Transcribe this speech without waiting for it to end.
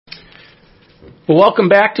Well, welcome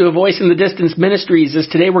back to A Voice in the Distance Ministries. As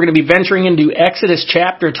today we're going to be venturing into Exodus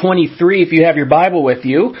chapter 23, if you have your Bible with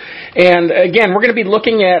you. And again, we're going to be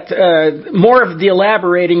looking at more of the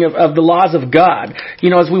elaborating of the laws of God. You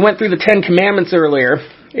know, as we went through the Ten Commandments earlier,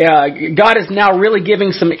 God is now really giving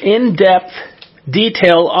some in-depth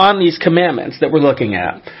detail on these commandments that we're looking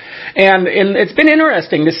at. And it's been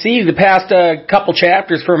interesting to see the past couple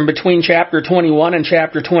chapters from between chapter 21 and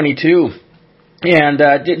chapter 22. And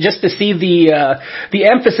just to see the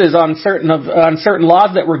emphasis on certain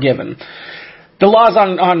laws that were given, the laws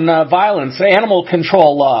on violence, animal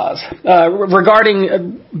control laws,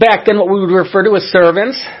 regarding back then what we would refer to as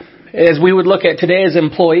servants, as we would look at today as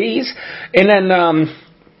employees, and then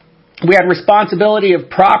we had responsibility of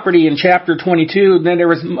property in chapter 22. Then there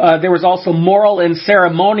was also moral and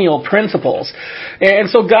ceremonial principles, and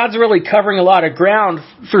so God's really covering a lot of ground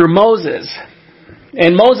through Moses.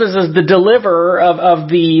 And Moses is the deliverer of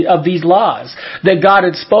these laws that God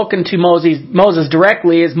had spoken to Moses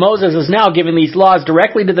directly, as Moses is now giving these laws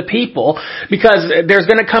directly to the people, because there's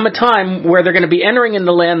going to come a time where they're going to be entering in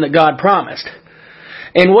the land that God promised.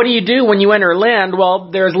 And what do you do when you enter land? Well,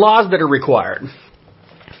 there's laws that are required.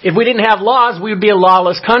 If we didn't have laws, we would be a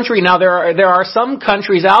lawless country. Now, there are some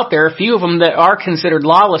countries out there, a few of them, that are considered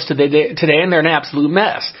lawless today, and they're an absolute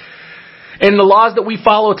mess. And the laws that we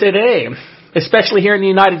follow today, especially here in the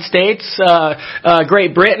United States,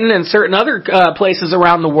 Great Britain, and certain other places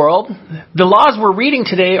around the world, the laws we're reading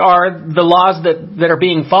today are the laws that are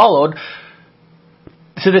being followed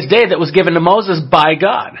to this day that was given to Moses by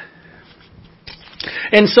God.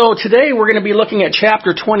 And so today we're going to be looking at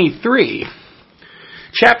chapter 23.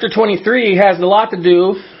 Chapter 23 has a lot to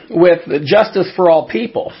do with justice for all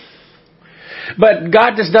people. But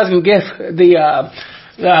God just doesn't give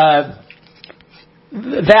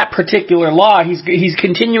that particular law. He's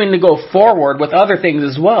continuing to go forward with other things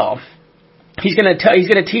as well. He's going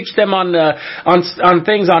to teach them on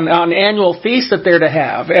things on annual feasts that they're to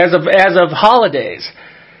have as of holidays.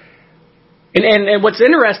 And what's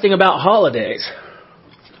interesting about holidays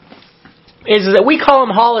is that we call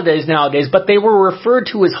them holidays nowadays, but they were referred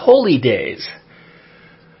to as holy days.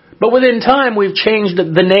 But within time, we've changed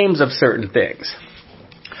the names of certain things.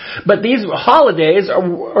 But these holidays,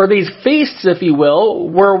 or these feasts, if you will,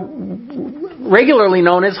 were regularly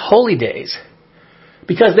known as holy days,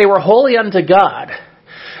 because they were holy unto God.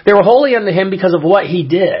 They were holy unto Him because of what He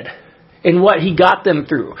did and what He got them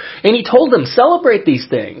through. And He told them, celebrate these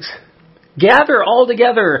things. Gather all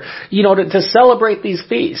together, to celebrate these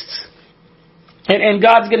feasts. And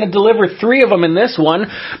God's going to deliver 3 of them in this one.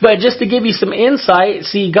 But just to give you some insight,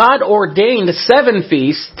 see, God ordained 7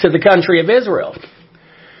 feasts to the country of Israel.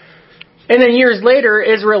 And then years later,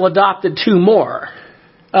 Israel adopted 2 more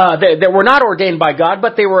that were not ordained by God,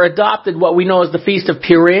 but they were adopted, what we know as the Feast of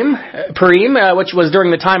Purim, which was during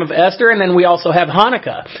the time of Esther, and then we also have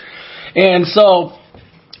Hanukkah. And so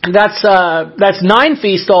that's 9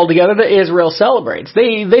 feasts altogether that Israel celebrates.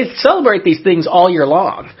 They celebrate these things all year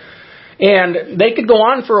long. And they could go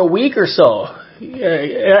on for a week or so.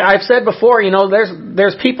 I've said before,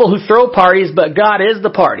 there's people who throw parties, but God is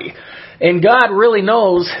the party. And God really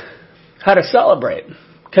knows how to celebrate,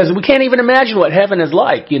 because we can't even imagine what heaven is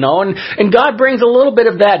like, and God brings a little bit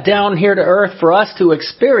of that down here to earth for us to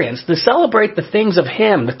experience, to celebrate the things of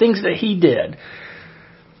Him, the things that He did.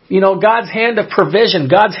 God's hand of provision,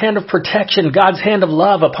 God's hand of protection, God's hand of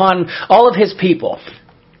love upon all of His people,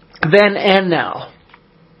 then and now.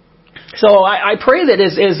 So I pray that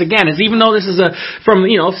as even though this is from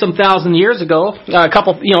some thousand years ago,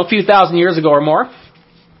 a few thousand years ago or more,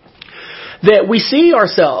 that we see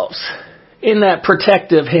ourselves in that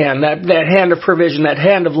protective hand, that hand of provision, that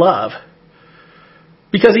hand of love.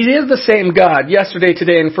 Because He is the same God yesterday,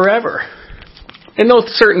 today, and forever. And though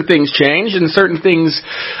certain things change and certain things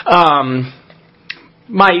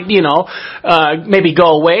might, maybe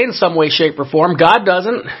go away in some way, shape, or form, God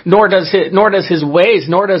doesn't, nor does His ways,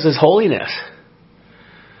 nor does His holiness.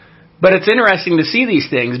 But it's interesting to see these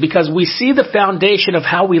things, because we see the foundation of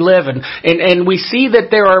how we live, and we see that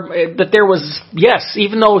there was, yes,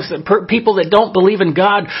 even though people that don't believe in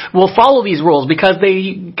God will follow these rules because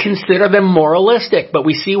they consider them moralistic, but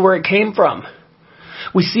we see where it came from.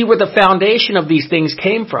 We see where the foundation of these things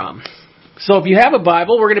came from. So if you have a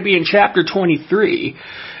Bible, we're going to be in chapter 23,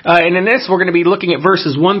 and in this we're going to be looking at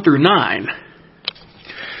verses 1 through 9.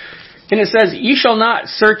 And it says, "You shall not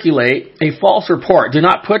circulate a false report. Do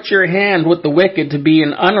not put your hand with the wicked to be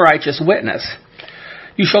an unrighteous witness.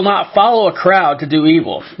 You shall not follow a crowd to do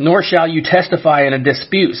evil, nor shall you testify in a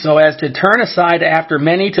dispute, so as to turn aside after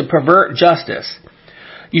many to pervert justice.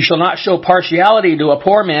 You shall not show partiality to a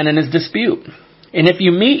poor man in his dispute. And if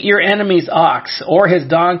you meet your enemy's ox or his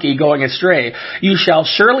donkey going astray, you shall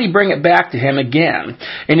surely bring it back to him again.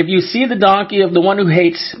 And if you see the donkey of the one who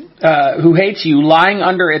hates you lying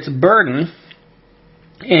under its burden,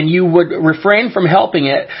 and you would refrain from helping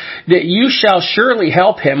it, that you shall surely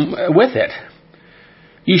help him with it.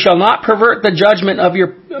 You shall not pervert the judgment of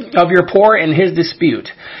your poor in his dispute.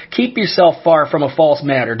 Keep yourself far from a false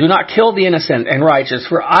matter. Do not kill the innocent and righteous,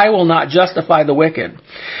 for I will not justify the wicked.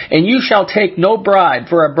 And you shall take no bribe,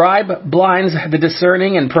 for a bribe blinds the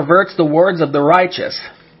discerning and perverts the words of the righteous.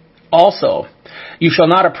 Also, you shall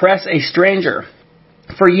not oppress a stranger,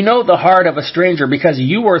 for you know the heart of a stranger, because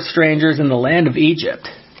you were strangers in the land of Egypt.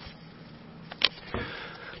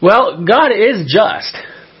 Well, God is just.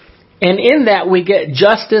 And in that we get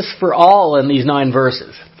justice for all in these 9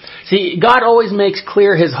 verses. See, God always makes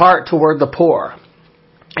clear his heart toward the poor.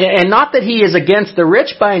 And not that he is against the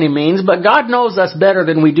rich by any means, but God knows us better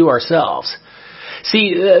than we do ourselves.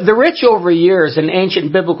 See, the rich over years in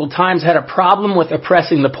ancient biblical times had a problem with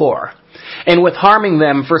oppressing the poor and with harming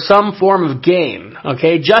them for some form of gain.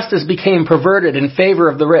 Okay, justice became perverted in favor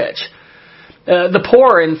of the rich. The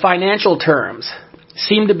poor, in financial terms,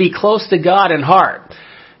 seemed to be close to God in heart.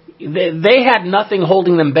 They had nothing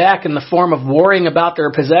holding them back in the form of worrying about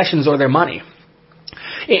their possessions or their money.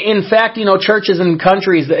 In fact, churches and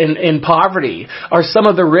countries in poverty are some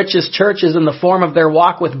of the richest churches in the form of their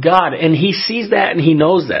walk with God, and he sees that and he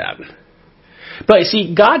knows that. But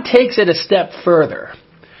see, God takes it a step further.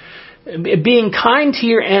 Being kind to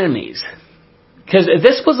your enemies. Because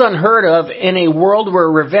this was unheard of in a world where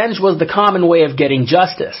revenge was the common way of getting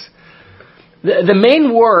justice. The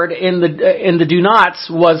main word in the do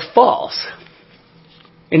nots was false.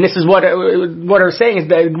 And this is what are saying is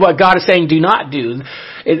that what God is saying do not do.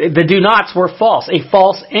 The do nots were false. A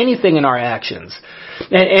false anything in our actions.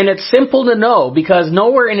 And it's simple to know because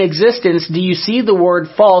nowhere in existence do you see the word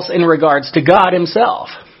false in regards to God himself.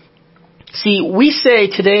 See, we say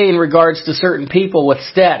today in regards to certain people with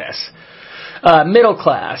status, middle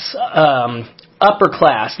class, upper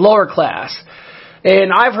class, lower class.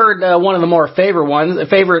 And I've heard one of the more favorite ones,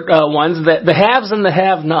 that the haves and the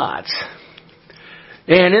have-nots.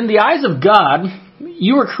 And in the eyes of God,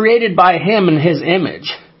 you were created by him in his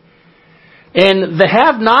image. And the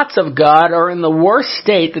have-nots of God are in the worst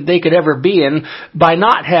state that they could ever be in by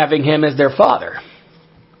not having him as their father.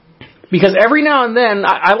 Because every now and then,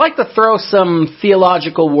 I like to throw some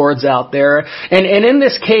theological words out there. And in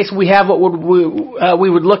this case, we have what we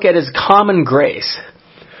would look at as common grace.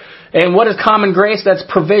 And what is common grace? That's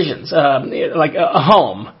provisions, like a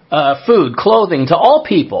home, food, clothing to all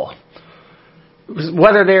people.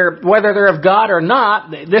 Whether they're of God or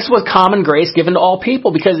not, this was common grace given to all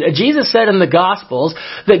people because Jesus said in the Gospels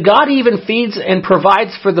that God even feeds and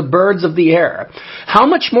provides for the birds of the air. How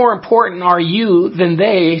much more important are you than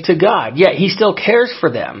they to God? Yet he still cares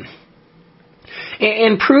for them.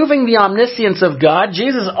 In proving the omniscience of God,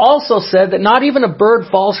 Jesus also said that not even a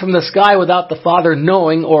bird falls from the sky without the Father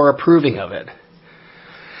knowing or approving of it.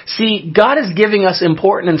 See, God is giving us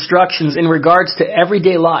important instructions in regards to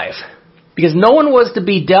everyday life. Because no one was to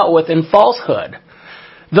be dealt with in falsehood.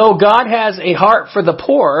 Though God has a heart for the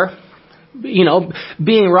poor,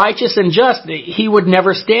 being righteous and just, he would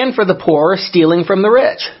never stand for the poor stealing from the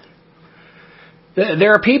rich.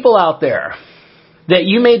 There are people out there that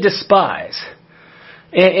you may despise.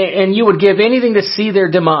 And you would give anything to see their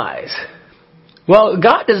demise. Well,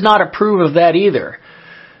 God does not approve of that either.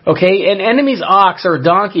 Okay? An enemy's ox or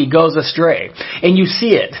donkey goes astray. And you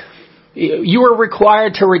see it. You are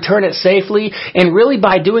required to return it safely, and really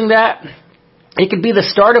by doing that, it could be the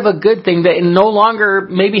start of a good thing that no longer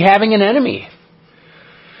maybe having an enemy.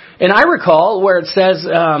 And I recall where it says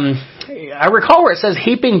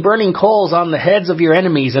heaping burning coals on the heads of your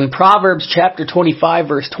enemies in Proverbs chapter 25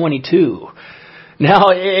 verse 22. Now,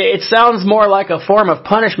 it sounds more like a form of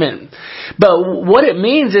punishment, but what it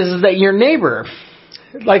means is that your neighbor,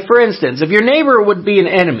 like for instance, if your neighbor would be an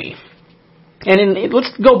enemy, and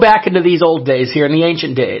let's go back into these old days here, in the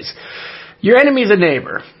ancient days. Your enemy's a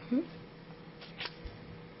neighbor.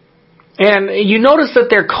 And you notice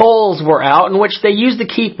that their coals were out, in which they used to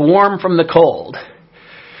keep warm from the cold.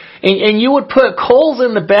 And you would put coals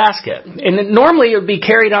in the basket. And normally it would be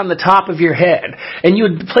carried on the top of your head. And you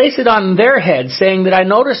would place it on their head, saying that I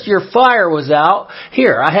noticed your fire was out.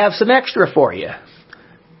 Here, I have some extra for you.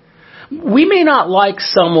 We may not like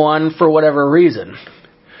someone for whatever reason.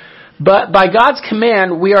 But by God's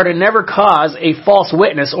command, we are to never cause a false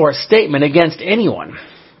witness or a statement against anyone.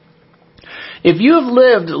 If you have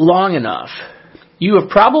lived long enough, you have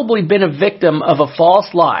probably been a victim of a false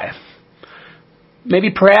lie. Maybe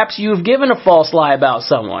perhaps you have given a false lie about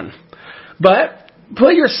someone. But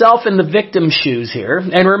Put yourself in the victim's shoes here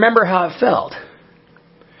and remember how it felt.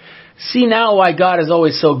 See now why God is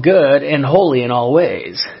always so good and holy in all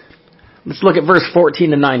ways. Let's look at verse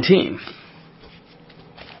 14 to 19.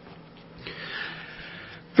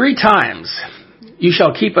 3 times you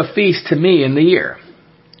shall keep a feast to me in the year.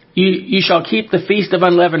 You shall keep the feast of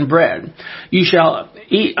unleavened bread. You shall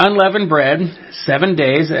eat unleavened bread 7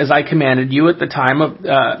 days, as I commanded you at the time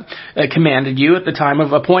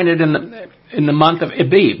of appointed in the month of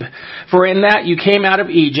Abib. For in that you came out of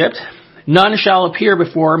Egypt, none shall appear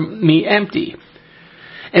before me empty.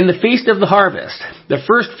 And the feast of the harvest, the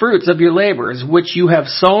first fruits of your labors, which you have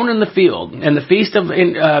sown in the field, and the feast of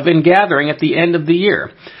ingathering at the end of the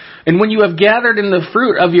year. And when you have gathered in the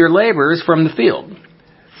fruit of your labors from the field,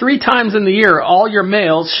 3 times in the year all your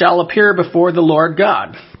males shall appear before the Lord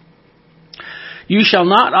God. You shall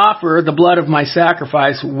not offer the blood of my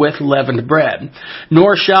sacrifice with leavened bread,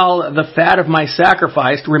 nor shall the fat of my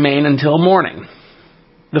sacrifice remain until morning.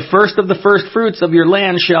 The first of the first fruits of your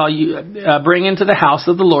land shall you bring into the house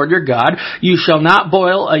of the Lord your God. You shall not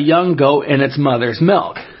boil a young goat in its mother's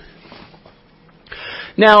milk.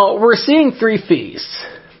 Now, we're seeing 3 feasts.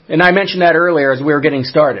 And I mentioned that earlier as we were getting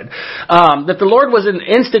started. That the Lord was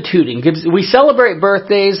instituting. We celebrate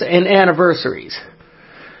birthdays and anniversaries.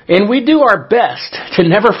 And we do our best to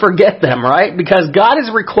never forget them, right? Because God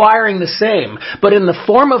is requiring the same, but in the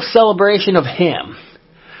form of celebration of Him.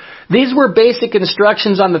 These were basic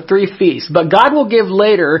instructions on the 3 feasts, but God will give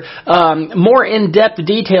later more in-depth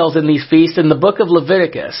details in these feasts in the book of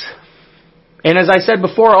Leviticus. And as I said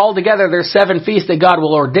before, altogether there's 7 feasts that God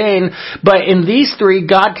will ordain, but in these 3,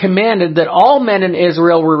 God commanded that all men in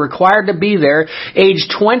Israel were required to be there, age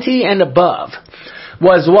 20 and above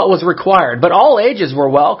was what was required. But all ages were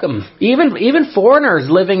welcome. Even foreigners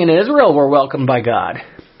living in Israel were welcomed by God.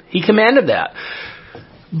 He commanded that.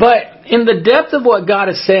 But in the depth of what God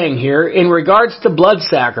is saying here, in regards to blood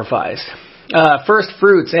sacrifice, first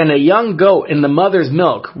fruits, and a young goat in the mother's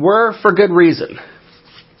milk, were for good reason.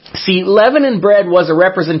 See, leaven in bread was a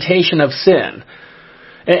representation of sin.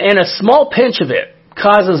 And a small pinch of it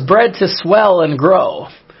causes bread to swell and grow.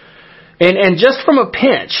 And just from a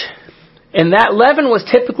pinch, and that leaven was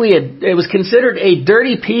typically, it was considered a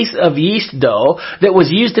dirty piece of yeast dough that was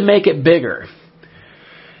used to make it bigger.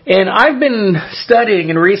 And I've been studying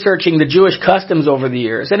and researching the Jewish customs over the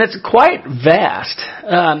years, and it's quite vast.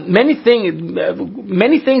 Many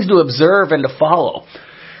things to observe and to follow.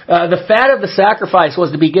 The fat of the sacrifice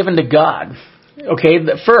was to be given to God. Okay,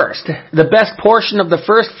 the best portion of the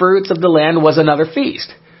first fruits of the land was another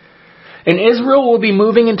feast. And Israel will be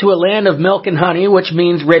moving into a land of milk and honey, which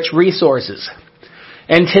means rich resources.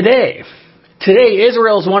 And today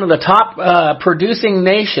Israel is one of the top producing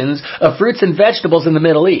nations of fruits and vegetables in the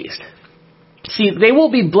Middle East. See, they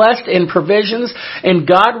will be blessed in provisions, and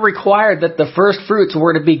God required that the first fruits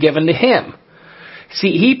were to be given to Him.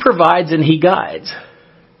 See, He provides and He guides.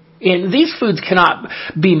 And these foods cannot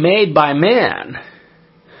be made by man.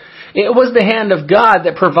 It was the hand of God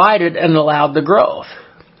that provided and allowed the growth.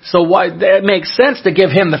 So that makes sense to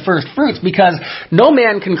give Him the first fruits, because no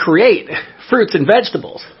man can create fruits and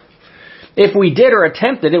vegetables. If we did or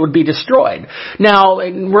attempted, it would be destroyed. Now,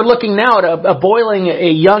 we're looking now at boiling a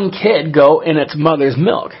young kid goat in its mother's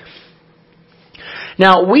milk.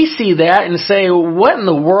 Now, we see that and say, what in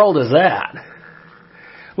the world is that?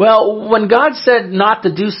 Well, when God said not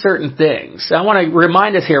to do certain things, I want to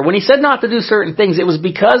remind us here, when He said not to do certain things, it was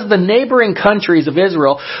because the neighboring countries of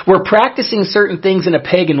Israel were practicing certain things in a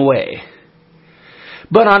pagan way.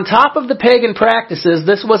 But on top of the pagan practices,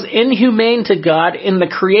 this was inhumane to God in the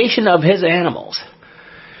creation of His animals.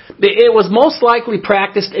 It was most likely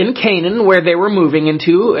practiced in Canaan, where they were moving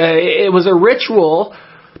into. It was a ritual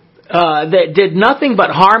that did nothing but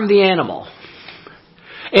harm the animal.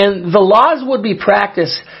 And the laws would be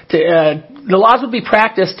practiced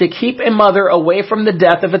to keep a mother away from the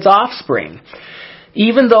death of its offspring.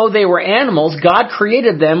 Even though they were animals, God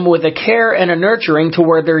created them with a care and a nurturing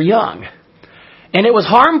toward their young. And it was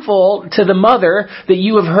harmful to the mother that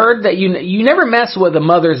you have heard that you never mess with a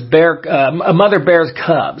mother bear's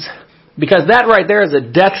cubs, because that right there is a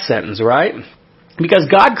death sentence, right? Because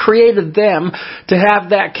God created them to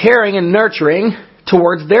have that caring and nurturing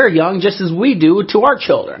towards their young, just as we do to our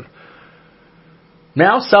children.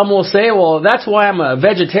 Now, some will say, well, that's why I'm a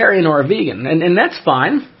vegetarian or a vegan, and that's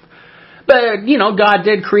fine. But, God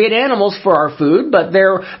did create animals for our food, but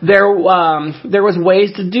there was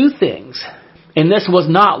ways to do things. And this was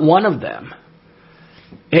not one of them.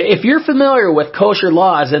 If you're familiar with kosher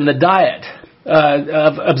laws and the diet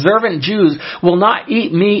of observant Jews will not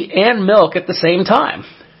eat meat and milk at the same time.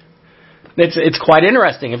 It's quite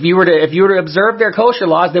interesting. If you were to observe their kosher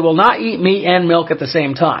laws, they will not eat meat and milk at the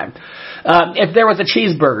same time. If there was a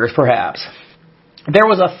cheeseburger, perhaps, there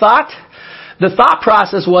was a thought. The thought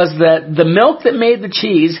process was that the milk that made the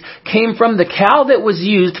cheese came from the cow that was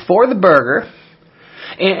used for the burger,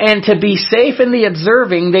 and to be safe in the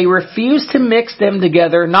observing, they refused to mix them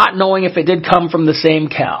together, not knowing if it did come from the same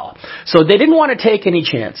cow. So they didn't want to take any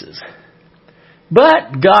chances.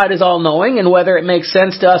 But God is all-knowing, and whether it makes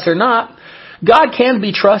sense to us or not, God can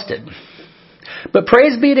be trusted. But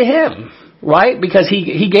praise be to Him, right? Because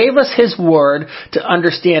He gave us His Word to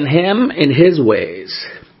understand Him and His ways.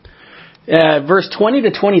 Verse 20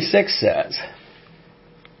 to 26 says,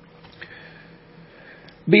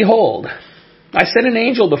 "Behold, I sent an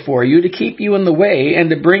angel before you to keep you in the way and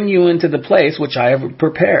to bring you into the place which I have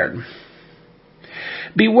prepared.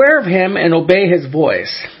 Beware of him and obey his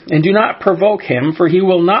voice, and do not provoke him, for he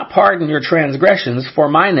will not pardon your transgressions, for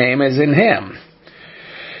my name is in him.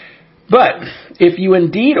 But if you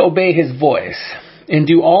indeed obey his voice and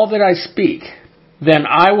do all that I speak, then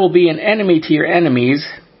I will be an enemy to your enemies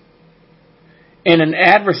and an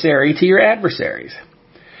adversary to your adversaries.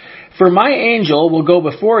 For my angel will go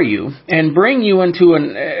before you and bring you to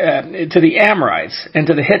the Amorites and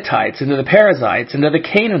to the Hittites and to the Perizzites and to the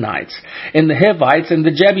Canaanites and the Hivites and the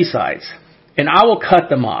Jebusites, and I will cut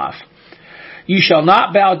them off. You shall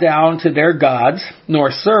not bow down to their gods, nor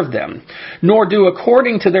serve them, nor do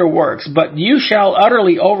according to their works, but you shall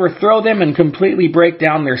utterly overthrow them and completely break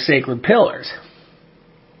down their sacred pillars.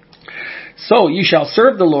 So you shall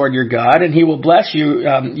serve the Lord your God, and he will bless you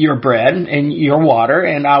your bread and your water,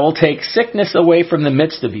 and I will take sickness away from the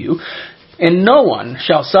midst of you, and no one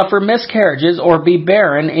shall suffer miscarriages or be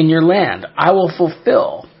barren in your land. I will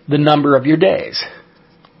fulfill the number of your days."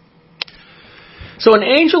 So an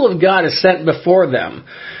angel of God is sent before them.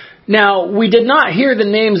 Now, we did not hear the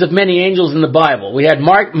names of many angels in the Bible. We had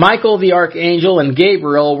Michael the archangel and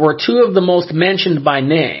Gabriel were two of the most mentioned by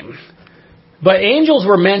name. But angels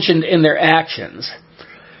were mentioned in their actions.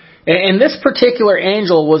 And this particular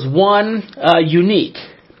angel was one unique,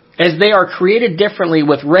 as they are created differently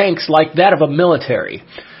with ranks like that of a military.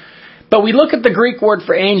 But we look at the Greek word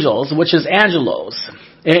for angels, which is angelos,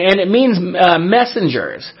 and it means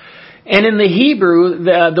messengers. And in the Hebrew,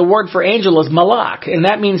 the word for angel is malach, and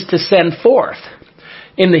that means to send forth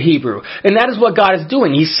in the Hebrew. And that is what God is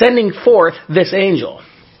doing. He's sending forth this angel.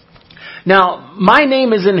 Now, my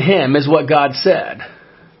name is in him, is what God said.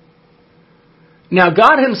 Now,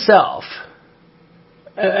 God himself,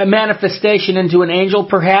 a manifestation into an angel,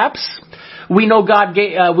 perhaps. We know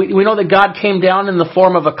we know that God came down in the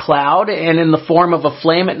form of a cloud and in the form of a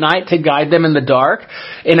flame at night to guide them in the dark,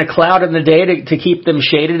 in a cloud in the day to keep them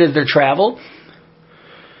shaded as they traveled.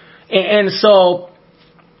 And so,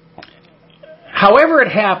 however it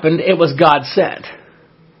happened, it was God sent.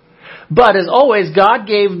 But as always, God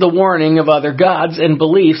gave the warning of other gods and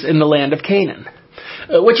beliefs in the land of Canaan.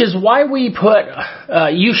 Which is why we put,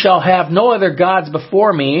 you shall have no other gods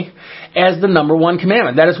before me, as the number one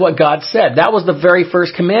commandment. That is what God said. That was the very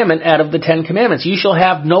first commandment out of the 10 commandments. You shall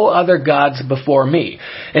have no other gods before me.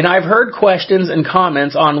 And I've heard questions and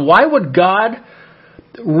comments on why would God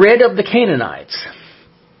rid of the Canaanites?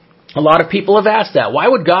 A lot of people have asked that. Why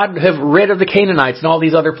would God have rid of the Canaanites and all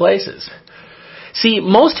these other places? See,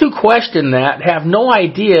 most who question that have no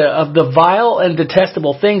idea of the vile and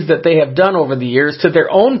detestable things that they have done over the years to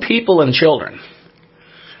their own people and children.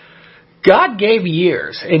 God gave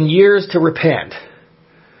years and years to repent,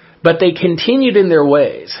 but they continued in their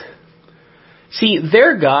ways. See,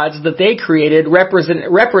 their gods that they created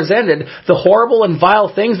represented the horrible and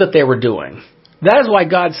vile things that they were doing. That is why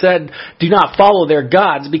God said, do not follow their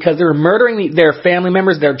gods, because they were murdering their family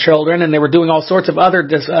members, their children, and they were doing all sorts of other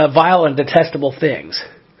vile and detestable things.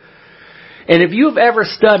 And if you've ever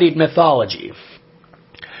studied mythology,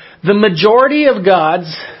 the majority of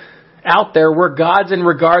gods out there were gods in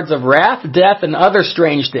regards of wrath, death, and other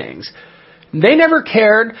strange things. They never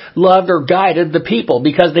cared, loved, or guided the people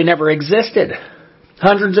because they never existed.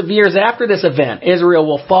 Hundreds of years after this event, Israel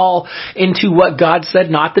will fall into what God said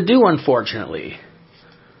not to do, unfortunately.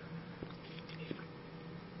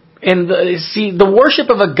 And the worship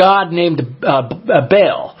of a god named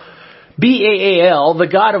Baal, B-A-A-L, the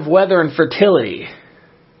god of weather and fertility.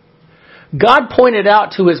 God pointed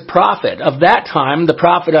out to his prophet of that time, the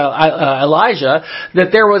prophet Elijah, that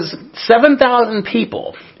there was 7,000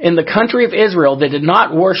 people in the country of Israel that did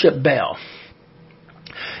not worship Baal.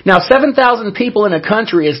 Now, 7,000 people in a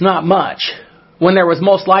country is not much, when there was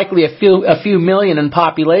most likely a few million in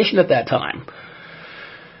population at that time.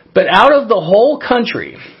 But out of the whole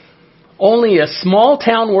country, only a small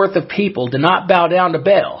town worth of people did not bow down to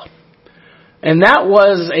Baal. And that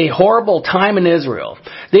was a horrible time in Israel.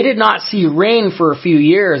 They did not see rain for a few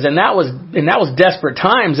years, and that was desperate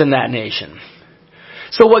times in that nation.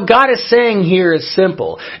 So what God is saying here is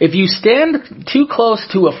simple. If you stand too close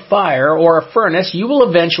to a fire or a furnace, you will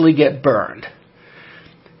eventually get burned.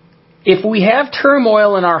 If we have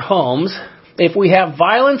turmoil in our homes, if we have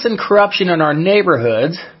violence and corruption in our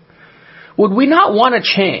neighborhoods, would we not want to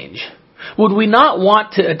change? Would we not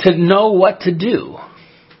want to know what to do?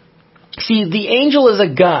 See, the angel is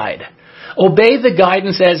a guide. Obey the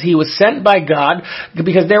guidance as he was sent by God,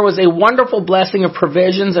 because there was a wonderful blessing of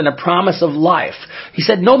provisions and a promise of life. He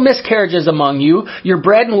said, no miscarriages among you. Your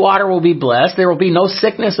bread and water will be blessed. There will be no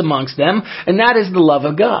sickness amongst them. And that is the love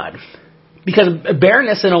of God. Because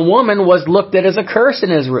barrenness in a woman was looked at as a curse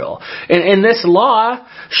in Israel. And this law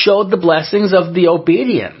showed the blessings of the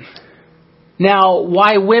obedient. Now,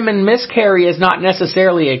 why women miscarry is not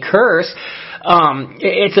necessarily a curse.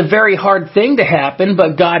 It's a very hard thing to happen,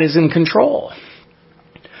 but God is in control.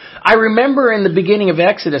 I remember in the beginning of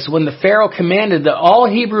Exodus when the Pharaoh commanded that all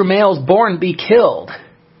Hebrew males born be killed.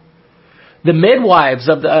 The midwives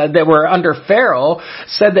that were under Pharaoh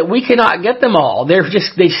said that we cannot get them all. They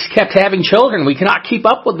just kept having children. We cannot keep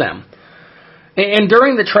up with them. And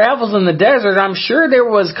during the travels in the desert, I'm sure there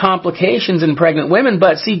was complications in pregnant women,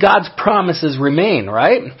 but see, God's promises remain,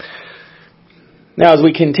 right? Now, as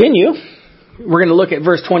we continue, we're going to look at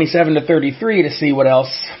verse 27 to 33 to see what else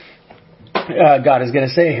God is going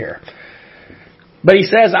to say here. But he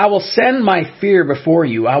says, I will send my fear before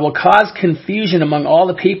you. I will cause confusion among all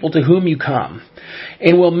the people to whom you come,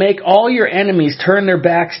 and will make all your enemies turn their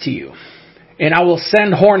backs to you. And I will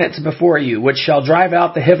send hornets before you, which shall drive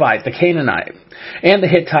out the Hivite, the Canaanite, and the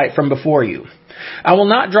Hittite from before you. I will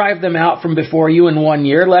not drive them out from before you in 1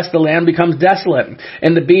 year, lest the land becomes desolate,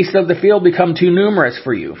 and the beasts of the field become too numerous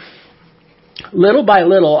for you. Little by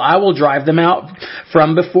little I will drive them out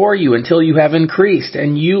from before you until you have increased,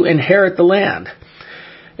 and you inherit the land.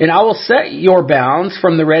 And I will set your bounds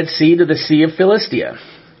from the Red Sea to the Sea of Philistia,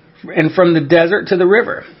 and from the desert to the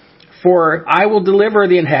river. For I will deliver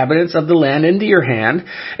the inhabitants of the land into your hand,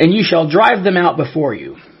 and you shall drive them out before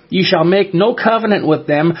you. You shall make no covenant with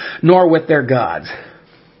them, nor with their gods.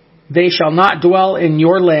 They shall not dwell in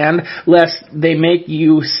your land, lest they make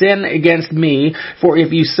you sin against me. For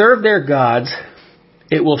if you serve their gods,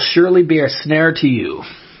 it will surely be a snare to you.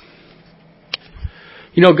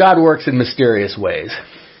 You know, God works in mysterious ways.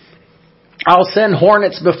 I'll send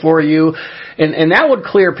hornets before you, and that would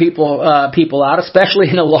clear people out, especially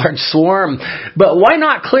in a large swarm. But why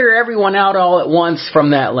not clear everyone out all at once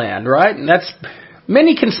from that land, right?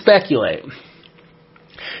 Many can speculate.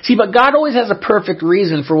 See, but God always has a perfect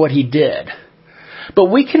reason for what he did. But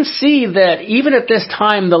we can see that even at this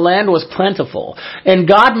time, the land was plentiful. And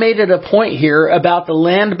God made it a point here about the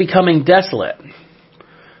land becoming desolate.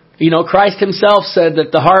 You know, Christ himself said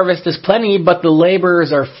that the harvest is plenty, but the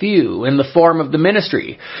laborers are few in the form of the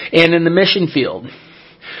ministry and in the mission field.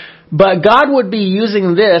 But God would be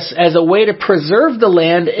using this as a way to preserve the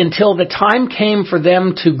land until the time came for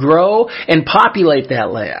them to grow and populate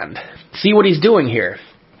that land. See what he's doing here.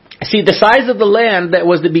 See, the size of the land that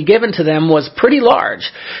was to be given to them was pretty large,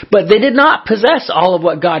 but they did not possess all of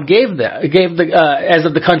what God gave as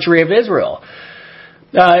of the country of Israel.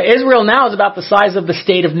 Israel now is about the size of the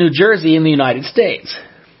state of New Jersey in the United States.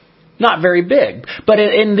 Not very big. But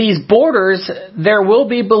in these borders, there will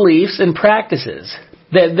be beliefs and practices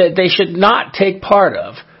that they should not take part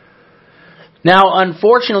of. Now,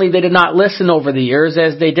 unfortunately, they did not listen over the years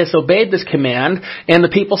as they disobeyed this command, and the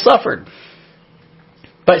people suffered.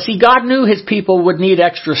 But see, God knew his people would need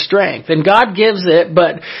extra strength, and God gives it,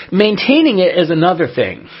 but maintaining it is another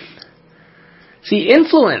thing. See,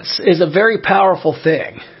 influence is a very powerful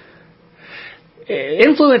thing.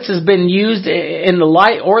 Influence has been used in the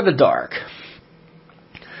light or the dark.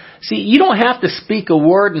 See, you don't have to speak a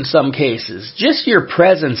word in some cases. Just your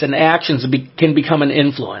presence and actions can become an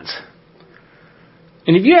influence.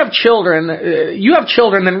 And if you have children,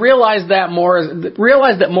 then realize that more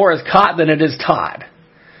is caught than it is taught.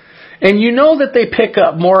 And you know that they pick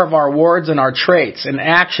up more of our words and our traits and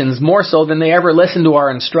actions more so than they ever listen to our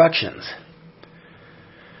instructions.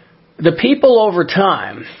 The people over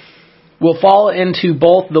time will fall into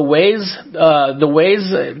both the words,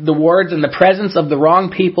 and the presence of the wrong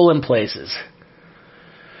people and places.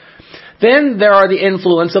 Then there are the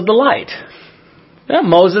influence of the light.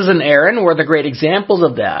 Moses and Aaron were the great examples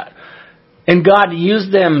of that. And God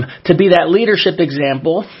used them to be that leadership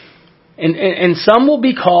example. And some will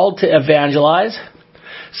be called to evangelize.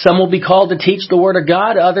 Some will be called to teach the Word of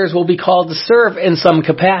God. Others will be called to serve in some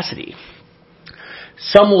capacity.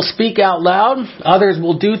 Some will speak out loud. Others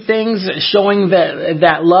will do things showing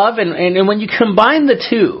that love. And when you combine the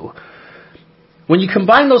two, when you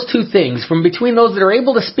combine those two things from between those that are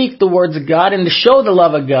able to speak the words of God and to show the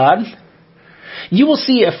love of God, you will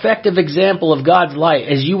see effective example of God's light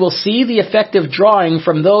as you will see the effective drawing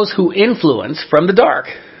from those who influence from the dark.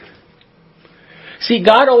 See,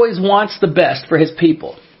 God always wants the best for His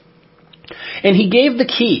people. And He gave the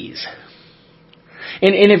keys.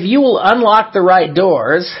 And if you will unlock the right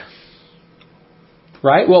doors,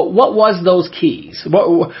 right? Well, what was those keys?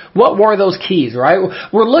 What were those keys, right?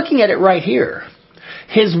 We're looking at it right here.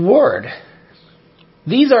 His Word.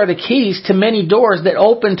 These are the keys to many doors that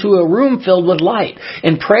open to a room filled with light.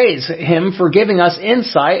 And praise Him for giving us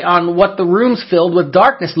insight on what the rooms filled with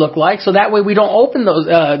darkness look like, so that way we don't open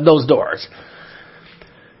those doors.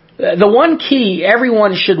 The one key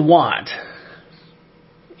everyone should want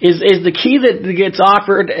is the key that gets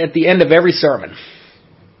offered at the end of every sermon.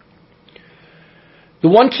 The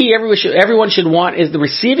one key everyone should want is the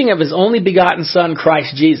receiving of His only begotten Son,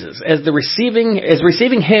 Christ Jesus, as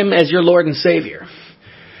receiving Him as your Lord and Savior.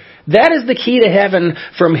 That is the key to heaven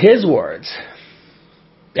from His words.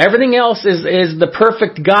 Everything else is the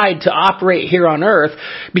perfect guide to operate here on earth,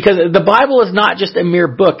 because the Bible is not just a mere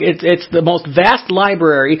book. It's the most vast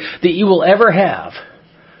library that you will ever have.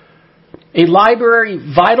 A library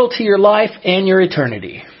vital to your life and your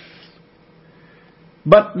eternity.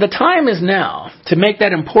 But the time is now to make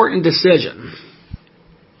that important decision.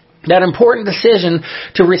 That important decision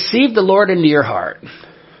to receive the Lord into your heart.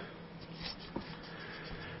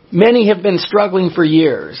 Many have been struggling for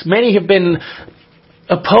years. Many have been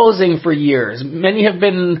opposing for years. Many have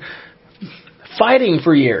been fighting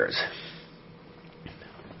for years.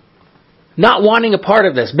 Not wanting a part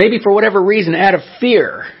of this. Maybe for whatever reason, out of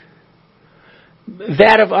fear.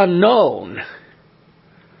 That of unknown.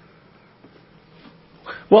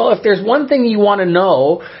 Well, if there's one thing you want to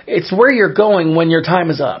know, it's where you're going when your time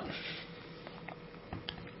is up.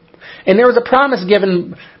 And there was a promise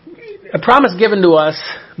given to us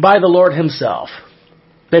by the Lord Himself,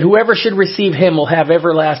 that whoever should receive Him will have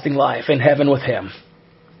everlasting life in heaven with Him.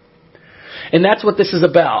 And that's what this is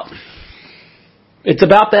about. It's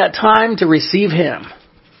about that time to receive Him.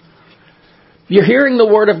 You're hearing the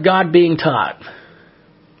Word of God being taught.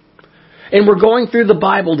 And we're going through the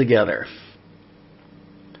Bible together.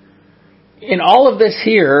 And all of this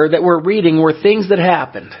here that we're reading were things that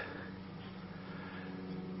happened.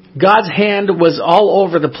 God's hand was all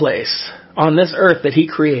over the place on this earth that He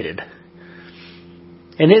created.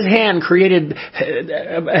 And His hand created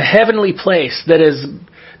a heavenly place that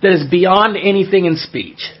is beyond anything in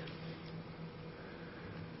speech.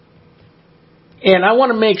 And I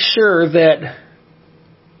want to make sure that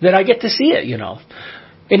I get to see it, you know.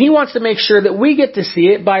 And He wants to make sure that we get to see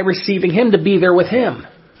it by receiving Him, to be there with Him.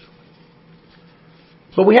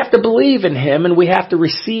 But we have to believe in Him and we have to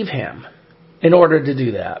receive Him in order to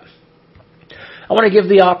do that. I want to give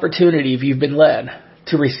the opportunity, if you've been led,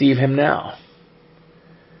 to receive Him now.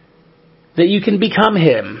 That you can become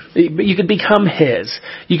Him. You could become His.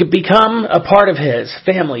 You could become a part of His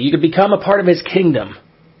family. You could become a part of His kingdom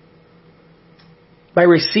by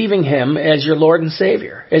receiving Him as your Lord and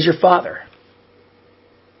Savior, as your Father.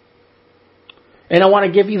 And I want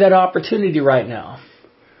to give you that opportunity right now.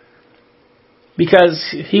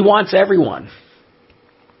 Because He wants everyone.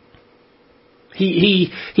 He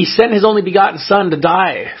sent His only begotten Son to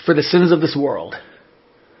die for the sins of this world.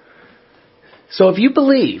 So if you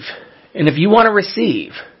believe, and if you want to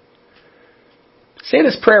receive, say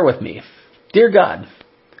this prayer with me. Dear God,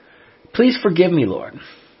 please forgive me, Lord.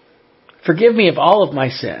 Forgive me of all of my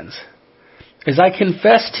sins, as I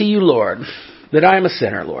confess to you, Lord, that I am a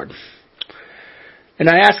sinner, Lord. And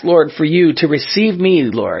I ask, Lord, for you to receive me,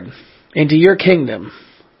 Lord, into your kingdom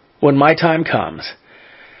when my time comes.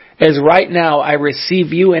 As right now I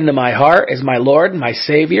receive you into my heart as my Lord, my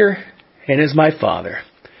Savior, and as my Father.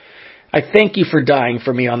 I thank you for dying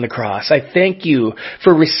for me on the cross. I thank you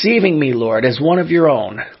for receiving me, Lord, as one of your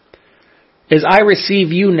own. As I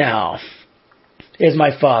receive you now as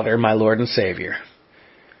my Father, my Lord and Savior.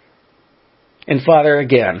 And Father,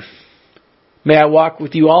 again, may I walk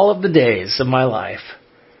with you all of the days of my life.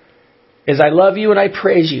 As I love you and I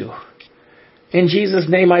praise you. In Jesus'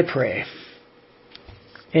 name I pray.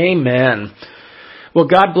 Amen. Well,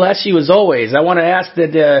 God bless you as always. I want to ask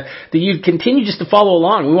that you continue just to follow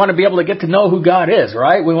along. We want to be able to get to know who God is,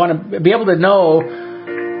 right? We want to be able to know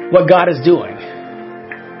what God is doing.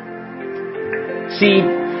 See,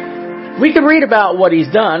 we can read about what He's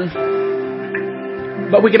done,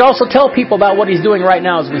 but we could also tell people about what He's doing right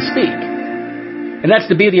now as we speak. And that's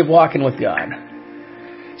the beauty of walking with God.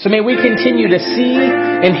 So may we continue to see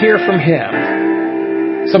and hear from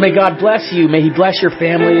Him. So may God bless you. May He bless your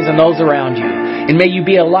families and those around you. And may you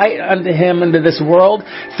be a light unto Him, into this world,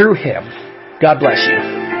 through Him. God bless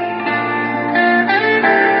you.